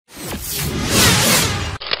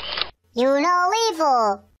You know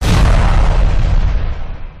evil.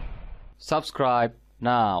 Subscribe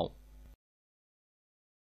now.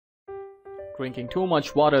 Drinking too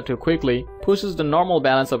much water too quickly pushes the normal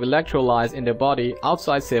balance of electrolytes in the body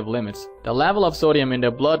outside safe limits. The level of sodium in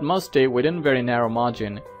the blood must stay within very narrow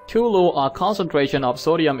margin. Too low a concentration of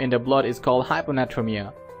sodium in the blood is called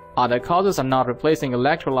hyponatremia. Other causes are not replacing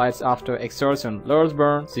electrolytes after exertion,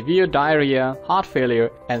 burn, severe diarrhea, heart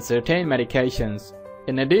failure, and certain medications.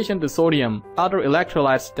 In addition to sodium, other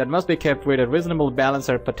electrolytes that must be kept with a reasonable balance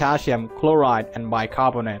are potassium, chloride, and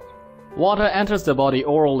bicarbonate. Water enters the body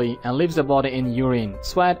orally and leaves the body in urine,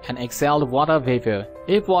 sweat, and exhaled water vapor.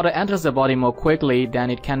 If water enters the body more quickly, then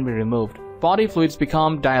it can be removed. Body fluids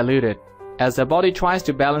become diluted. As the body tries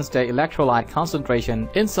to balance the electrolyte concentration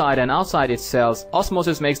inside and outside its cells,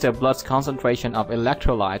 osmosis makes the blood's concentration of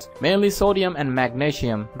electrolytes, mainly sodium and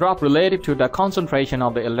magnesium, drop relative to the concentration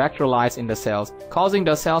of the electrolytes in the cells, causing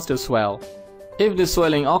the cells to swell. If this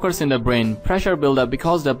swelling occurs in the brain, pressure builds up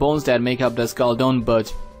because the bones that make up the skull don't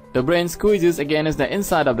budge. The brain squeezes against the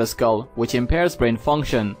inside of the skull, which impairs brain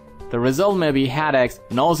function. The result may be headaches,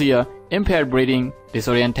 nausea, impaired breathing,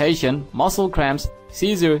 disorientation, muscle cramps,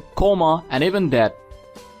 seizure, coma, and even death.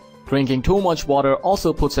 Drinking too much water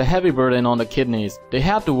also puts a heavy burden on the kidneys. They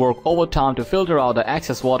have to work overtime to filter out the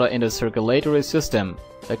excess water in the circulatory system.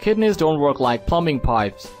 The kidneys don't work like plumbing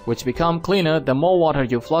pipes, which become cleaner the more water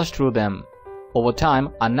you flush through them. Over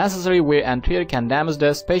time, unnecessary wear and tear can damage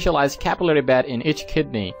the specialized capillary bed in each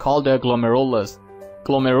kidney, called the glomerulus.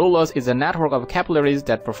 Glomerulus is a network of capillaries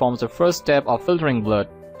that performs the first step of filtering blood,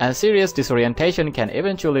 and serious disorientation can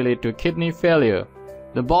eventually lead to kidney failure.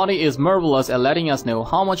 The body is marvelous at letting us know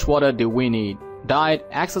how much water do we need. Diet,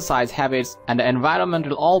 exercise habits, and the environment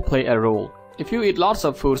will all play a role. If you eat lots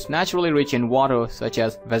of foods naturally rich in water, such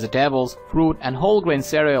as vegetables, fruit, and whole grain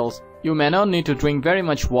cereals, you may not need to drink very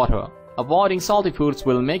much water. Avoiding salty foods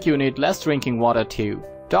will make you need less drinking water too.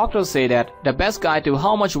 Doctors say that the best guide to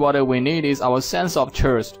how much water we need is our sense of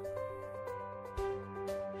thirst.